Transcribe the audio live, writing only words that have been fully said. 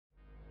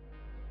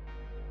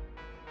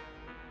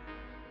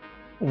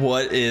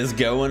What is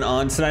going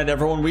on tonight,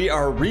 everyone? We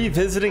are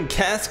revisiting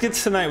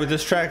Caskets tonight with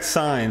this track,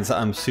 Signs.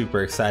 I'm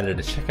super excited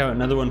to check out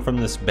another one from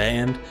this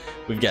band.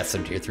 We've got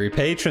some tier 3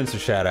 patrons to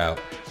shout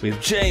out. We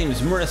have James,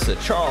 Marissa,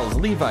 Charles,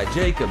 Levi,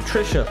 Jacob,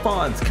 Trisha,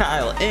 Fonz,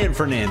 Kyle, and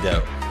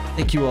Fernando.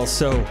 Thank you all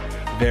so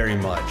very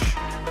much.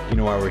 You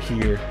know why we're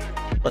here.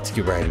 Let's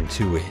get right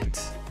into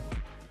it.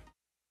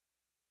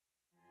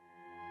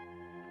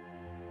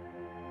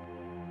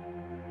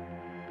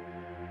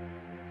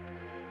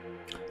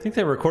 I think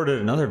they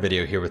recorded another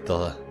video here with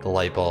the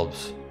light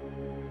bulbs.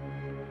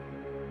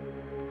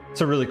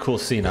 It's a really cool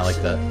scene. I like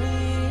that. I'm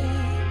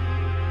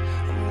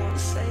not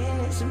saying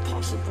it's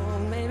impossible.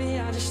 Maybe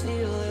I just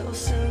need a little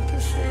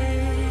sympathy.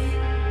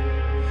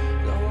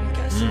 No, I'm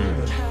guessing it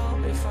would help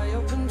if I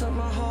opened up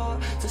my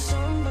heart to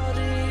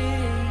somebody.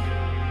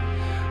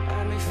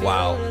 I may feel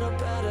a little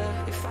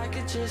better if I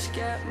could just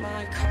get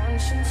my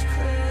conscience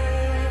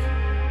clear.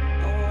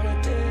 I wanna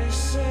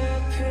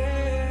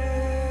disappear.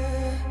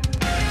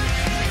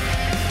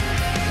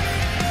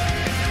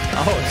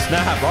 Oh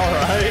snap,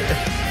 alright.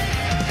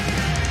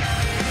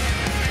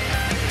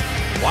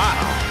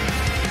 Wow.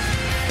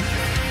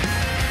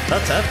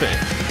 That's epic.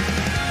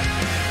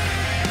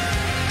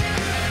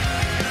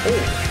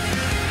 Oh.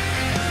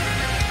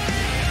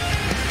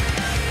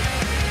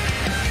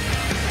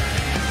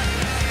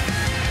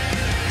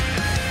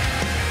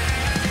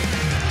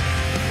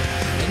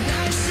 And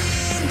I've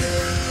seen the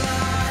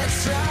light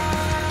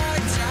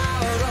shine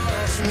out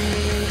of me,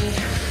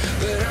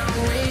 but I'm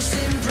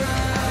wasting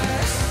breath.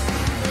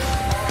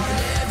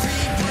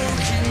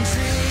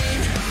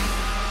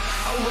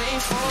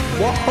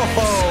 Whoa,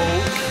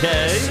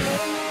 okay.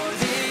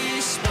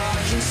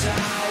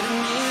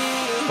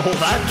 Oh,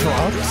 that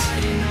drops.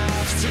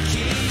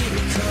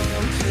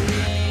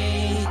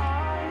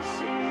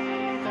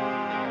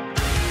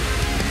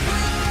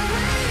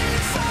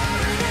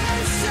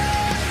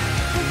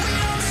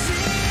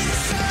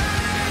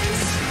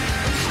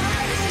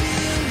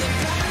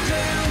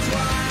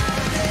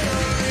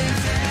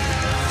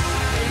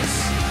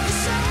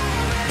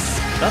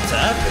 That's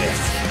epic.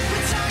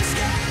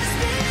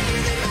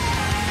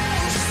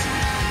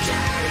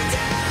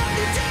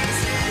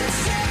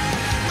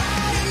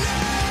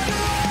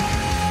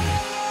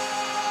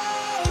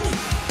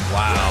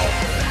 Wow.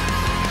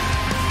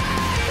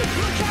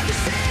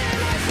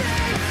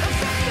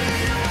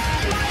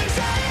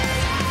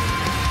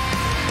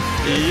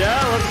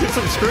 Yeah, let's get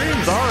some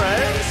screams,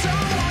 alright.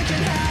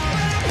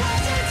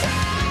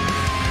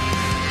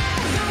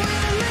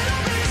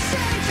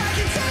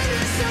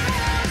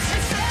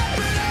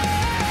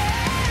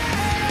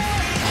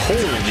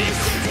 Holy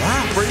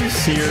crap, are you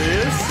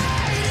serious?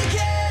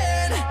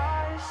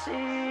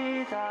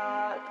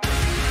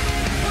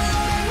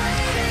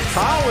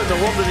 How in the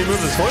world did he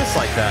move his voice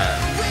like that?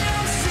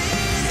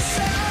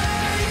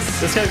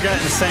 This guy's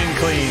got insane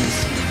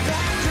cleans.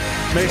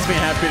 Makes me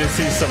happy to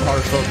see some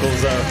harsh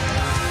vocals though.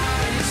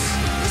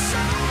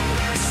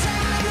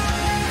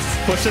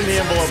 Pushing the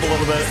envelope a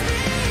little bit.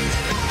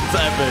 It's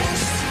epic.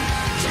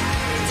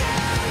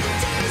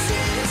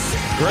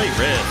 Great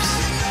riffs.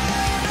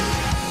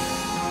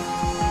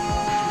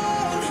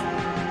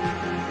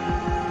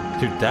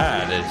 Dude,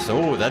 that is,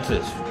 oh, that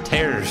just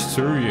tears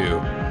through you.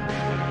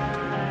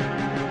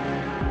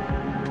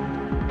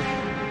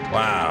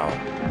 Wow.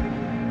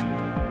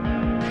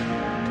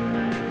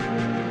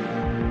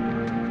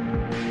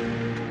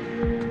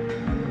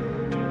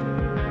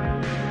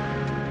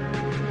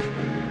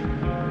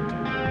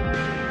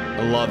 I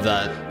love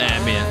that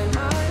ambient.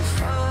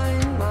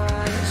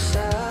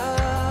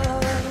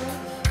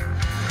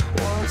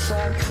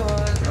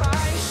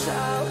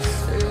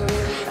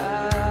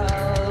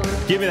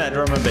 Give me that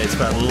drum and bass,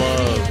 but I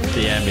love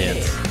the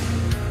ambience.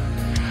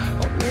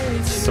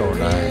 So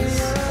nice.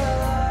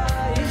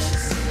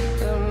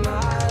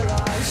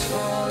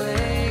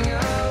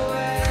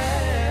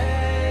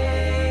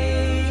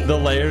 The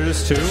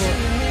layers too,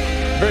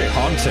 very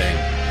haunting.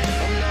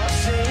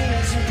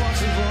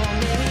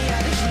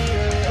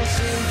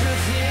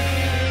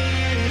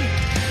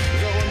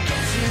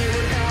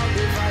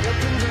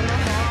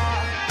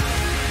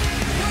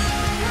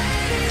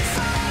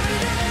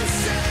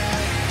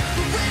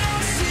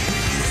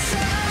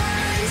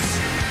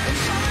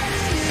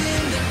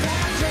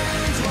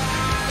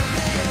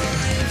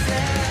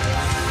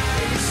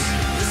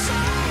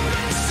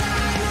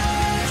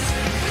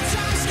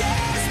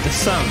 This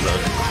sounds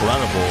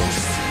incredible.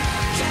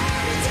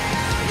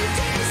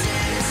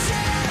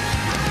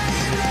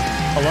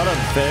 A lot of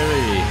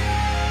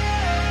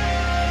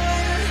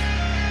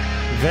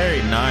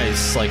very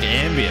nice, like,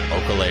 ambient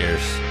vocal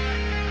layers.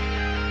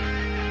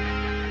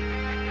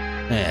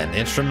 Man, the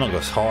instrumental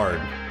goes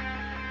hard.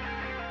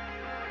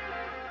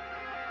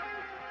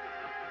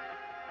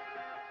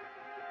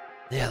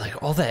 Yeah,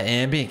 like all that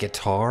ambient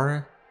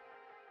guitar.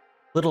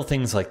 Little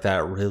things like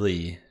that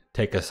really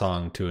take a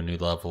song to a new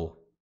level.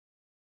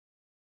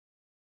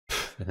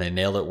 And they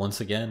nailed it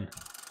once again.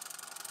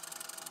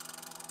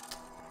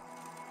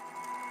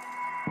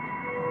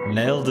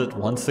 Nailed it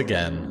once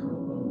again.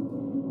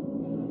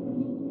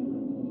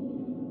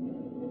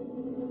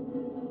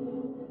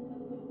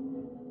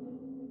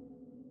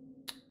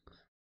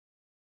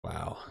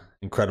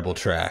 Incredible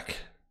track.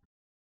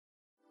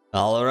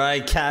 All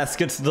right,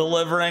 Caskets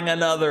delivering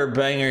another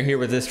banger here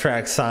with this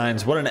track,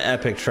 Signs. What an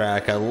epic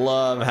track. I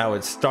love how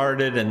it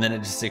started and then it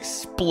just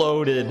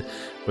exploded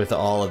with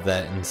all of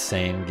that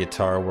insane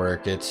guitar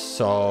work. It's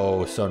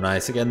so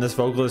nice. Again, this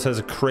vocalist has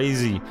a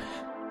crazy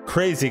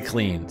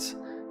cleans,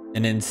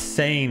 an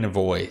insane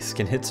voice,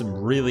 can hit some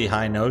really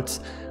high notes.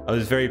 I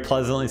was very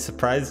pleasantly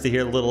surprised to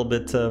hear a little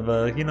bit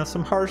of, you know,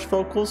 some harsh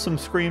vocals, some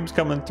screams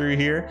coming through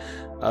here.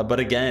 But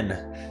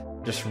again,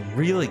 just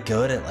really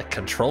good at like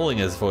controlling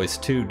his voice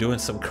too, doing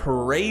some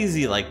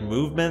crazy like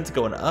movements,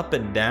 going up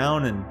and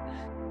down and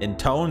in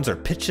tones or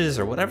pitches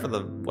or whatever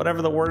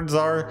the words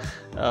are.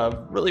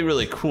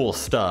 Really cool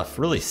stuff,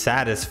 really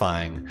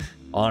satisfying,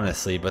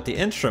 honestly. But the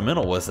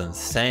instrumental was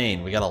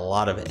insane. We got a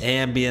lot of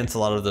ambience, a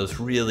lot of those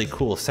really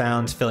cool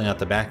sounds filling out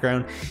the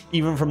background,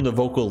 even from the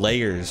vocal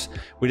layers.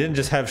 We didn't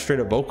just have straight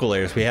up vocal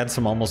layers, we had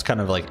some almost kind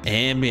of like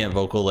ambient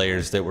vocal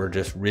layers that were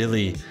just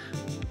really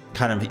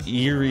kind of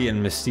eerie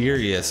and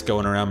mysterious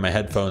going around my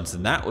headphones,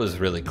 and that was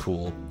really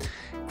cool.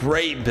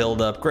 Great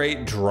build up,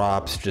 great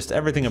drops, just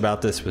everything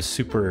about this was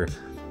super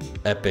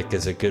epic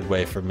is a good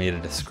way for me to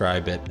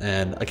describe it.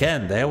 And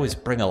again, they always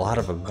bring a lot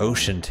of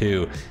emotion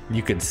too.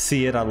 You can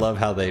see it. I love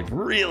how they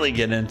really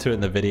get into it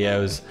in the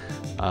videos.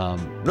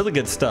 Really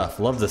good stuff.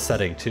 Love the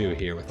setting too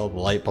here with all the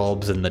light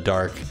bulbs in the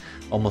dark,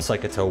 almost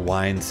like it's a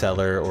wine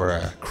cellar or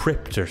a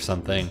crypt or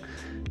something.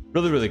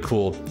 Really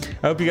cool.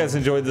 I hope you guys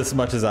enjoyed this as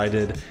much as I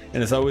did.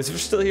 And as always, if you're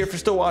still here, if you're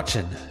still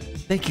watching,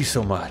 thank you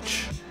so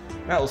much.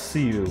 I will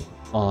see you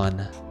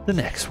on the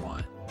next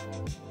one.